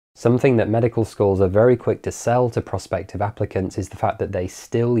Something that medical schools are very quick to sell to prospective applicants is the fact that they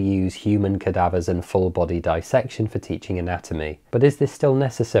still use human cadavers and full body dissection for teaching anatomy. But is this still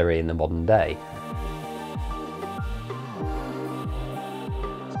necessary in the modern day?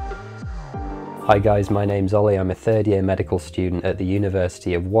 Hi guys, my name's Ollie. I'm a third year medical student at the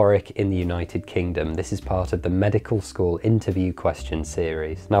University of Warwick in the United Kingdom. This is part of the medical school interview question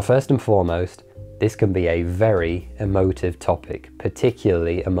series. Now, first and foremost, this can be a very emotive topic,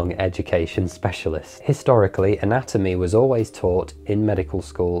 particularly among education specialists. Historically, anatomy was always taught in medical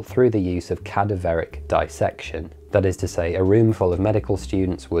school through the use of cadaveric dissection. That is to say, a room full of medical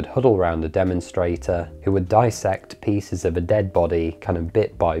students would huddle around a demonstrator who would dissect pieces of a dead body kind of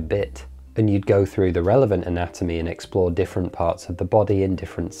bit by bit, and you'd go through the relevant anatomy and explore different parts of the body in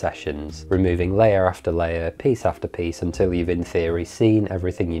different sessions, removing layer after layer, piece after piece, until you've in theory seen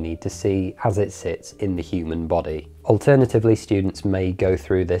everything you need to see as it sits in the human body. Alternatively, students may go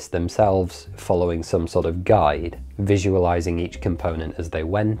through this themselves following some sort of guide, visualizing each component as they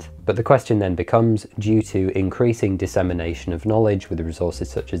went. But the question then becomes, due to increasing dissemination of knowledge with resources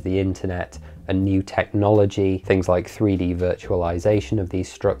such as the internet and new technology, things like 3D virtualization of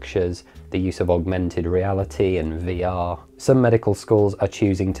these structures, the use of augmented reality and VR, some medical schools are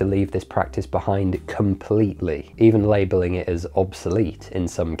choosing to leave this practice behind completely, even labeling it as obsolete in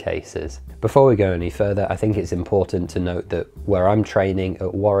some cases. Before we go any further, I think it's important to note that where I'm training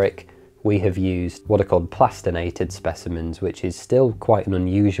at Warwick, we have used what are called plastinated specimens, which is still quite an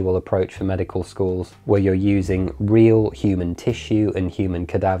unusual approach for medical schools, where you're using real human tissue and human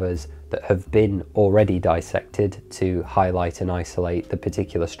cadavers that have been already dissected to highlight and isolate the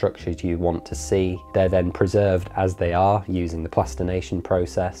particular structures you want to see. They're then preserved as they are using the plastination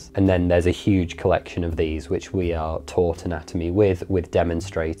process, and then there's a huge collection of these which we are taught anatomy with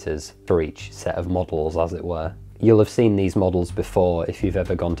demonstrators for each set of models, as it were. You'll have seen these models before if you've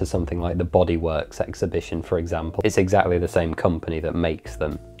ever gone to something like the Bodyworks exhibition, for example. It's exactly the same company that makes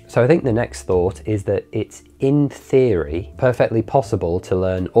them. So I think the next thought is that it's, in theory, perfectly possible to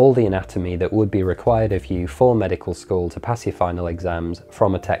learn all the anatomy that would be required of you for medical school to pass your final exams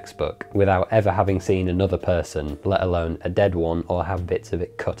from a textbook without ever having seen another person, let alone a dead one, or have bits of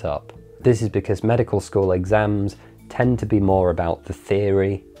it cut up. This is because medical school exams tend to be more about the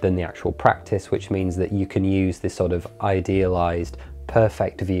theory than the actual practice, which means that you can use this sort of idealized,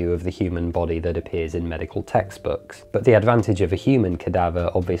 perfect view of the human body that appears in medical textbooks. But the advantage of a human cadaver,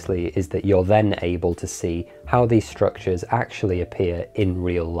 obviously, is that you're then able to see how these structures actually appear in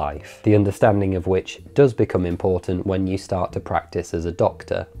real life, the understanding of which does become important when you start to practice as a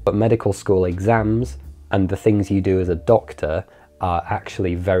doctor. But medical school exams and the things you do as a doctor are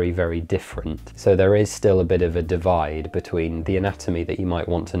actually very, very different. So there is still a bit of a divide between the anatomy that you might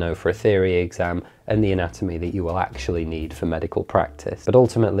want to know for a theory exam and the anatomy that you will actually need for medical practice. But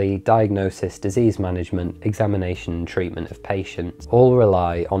ultimately, diagnosis, disease management, examination and treatment of patients all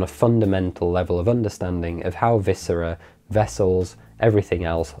rely on a fundamental level of understanding of how viscera, vessels, everything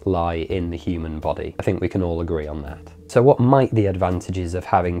else lie in the human body. I think we can all agree on that. So what might the advantages of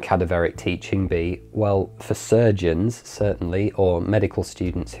having cadaveric teaching be? Well, for surgeons, certainly, or medical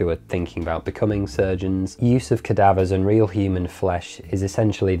students who are thinking about becoming surgeons, use of cadavers and real human flesh is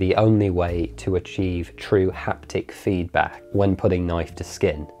essentially the only way to achieve true haptic feedback when putting knife to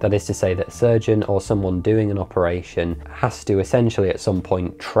skin. That is to say that a surgeon or someone doing an operation has to essentially at some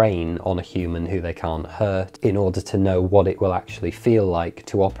point train on a human who they can't hurt in order to know what it will actually feel like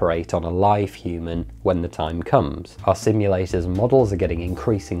to operate on a live human when the time comes. Our simulators and models are getting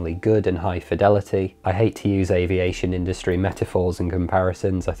increasingly good and high fidelity. I hate to use aviation industry metaphors and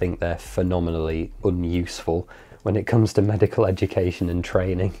comparisons. I think they're phenomenally unuseful when it comes to medical education and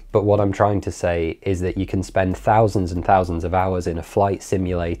training. But what I'm trying to say is that you can spend thousands and thousands of hours in a flight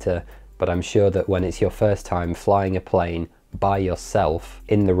simulator, but I'm sure that when it's your first time flying a plane by yourself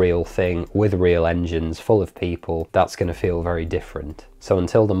in the real thing with real engines full of people, that's going to feel very different. So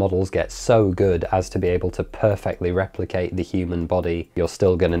until the models get so good as to be able to perfectly replicate the human body, you're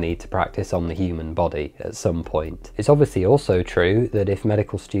still going to need to practice on the human body at some point. It's obviously also true that if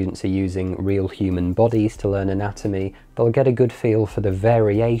medical students are using real human bodies to learn anatomy, they'll get a good feel for the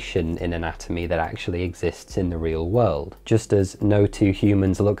variation in anatomy that actually exists in the real world. Just as no two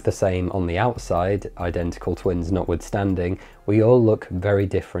humans look the same on the outside, identical twins notwithstanding, we all look very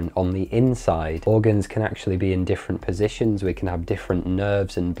different on the inside. Organs can actually be in different positions, we can have different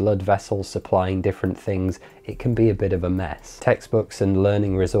nerves and blood vessels supplying different things. It can be a bit of a mess. Textbooks and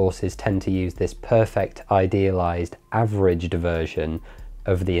learning resources tend to use this perfect, idealized, averaged version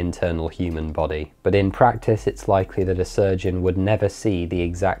of the internal human body. But in practice, it's likely that a surgeon would never see the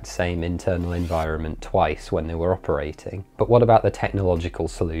exact same internal environment twice when they were operating. But what about the technological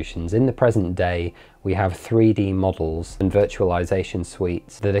solutions? In the present day, we have 3D models and virtualization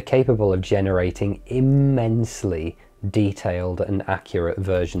suites that are capable of generating immensely detailed and accurate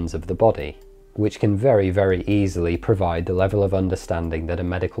versions of the body, which can very, very easily provide the level of understanding that a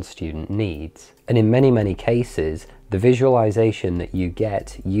medical student needs. And in many, many cases, the visualization that you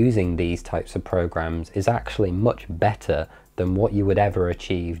get using these types of programs is actually much better than what you would ever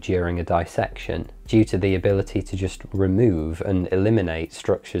achieve during a dissection, due to the ability to just remove and eliminate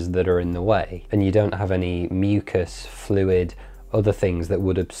structures that are in the way. And you don't have any mucus, fluid, other things that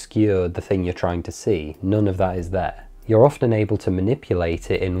would obscure the thing you're trying to see. None of that is there. You're often able to manipulate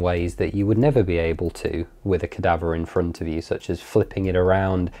it in ways that you would never be able to with a cadaver in front of you, such as flipping it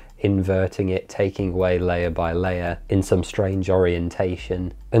around, inverting it, taking away layer by layer in some strange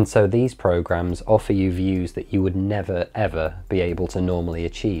orientation. And so these programs offer you views that you would never ever be able to normally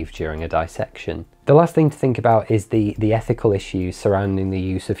achieve during a dissection. The last thing to think about is the ethical issues surrounding the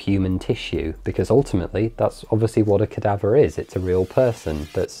use of human tissue, because ultimately that's obviously what a cadaver is. It's a real person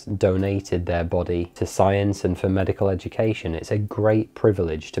that's donated their body to science and for medical education. It's a great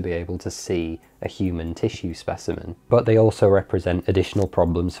privilege to be able to see a human tissue specimen. But they also represent additional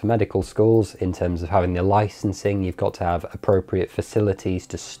problems for medical schools in terms of having the licensing. You've got to have appropriate facilities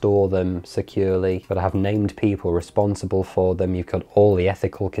to store them securely. You've got to have named people responsible for them. You've got all the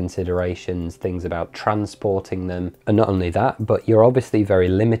ethical considerations, things about transporting them. And not only that, but you're obviously very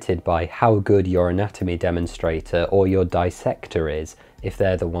limited by how good your anatomy demonstrator or your dissector is, if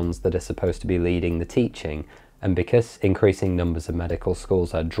they're the ones that are supposed to be leading the teaching. And because increasing numbers of medical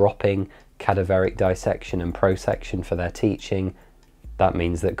schools are dropping cadaveric dissection and prosection for their teaching, that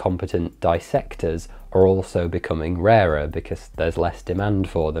means that competent dissectors are also becoming rarer because there's less demand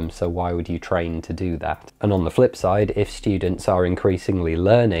for them, so why would you train to do that? And on the flip side, if students are increasingly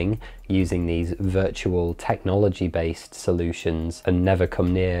learning using these virtual technology-based solutions and never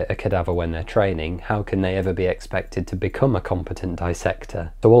come near a cadaver when they're training, how can they ever be expected to become a competent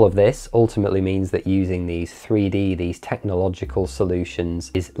dissector? So all of this ultimately means that using these 3D, these technological solutions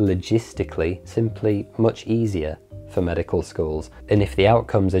is logistically simply much easier for medical schools. And if the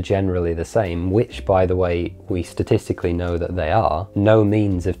outcomes are generally the same, which by the way we statistically know that they are, no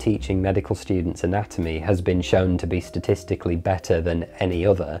means of teaching medical students anatomy has been shown to be statistically better than any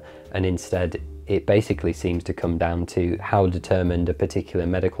other, and instead it basically seems to come down to how determined a particular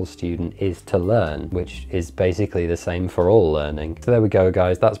medical student is to learn, which is basically the same for all learning. So there we go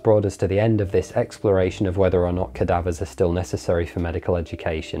guys, that's brought us to the end of this exploration of whether or not cadavers are still necessary for medical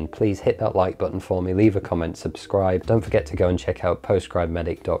education. Please hit that like button for me, leave a comment, subscribe. Don't forget to go and check out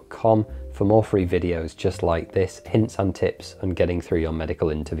PostGradMedic.com for more free videos just like this, hints and tips on getting through your medical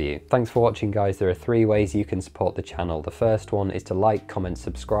interview. Thanks for watching guys. There are 3 ways you can support the channel. The first one is to like, comment,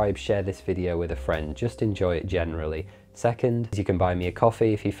 subscribe, share this video with a friend. Just enjoy it generally. Second, you can buy me a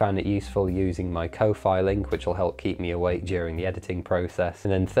coffee if you found it useful using my Ko-fi link, which will help keep me awake during the editing process.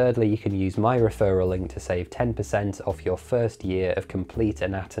 And then thirdly, you can use my referral link to save 10% off your first year of Complete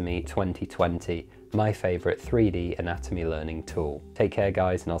Anatomy 2020, my favourite 3D anatomy learning tool. Take care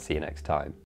guys, and I'll see you next time.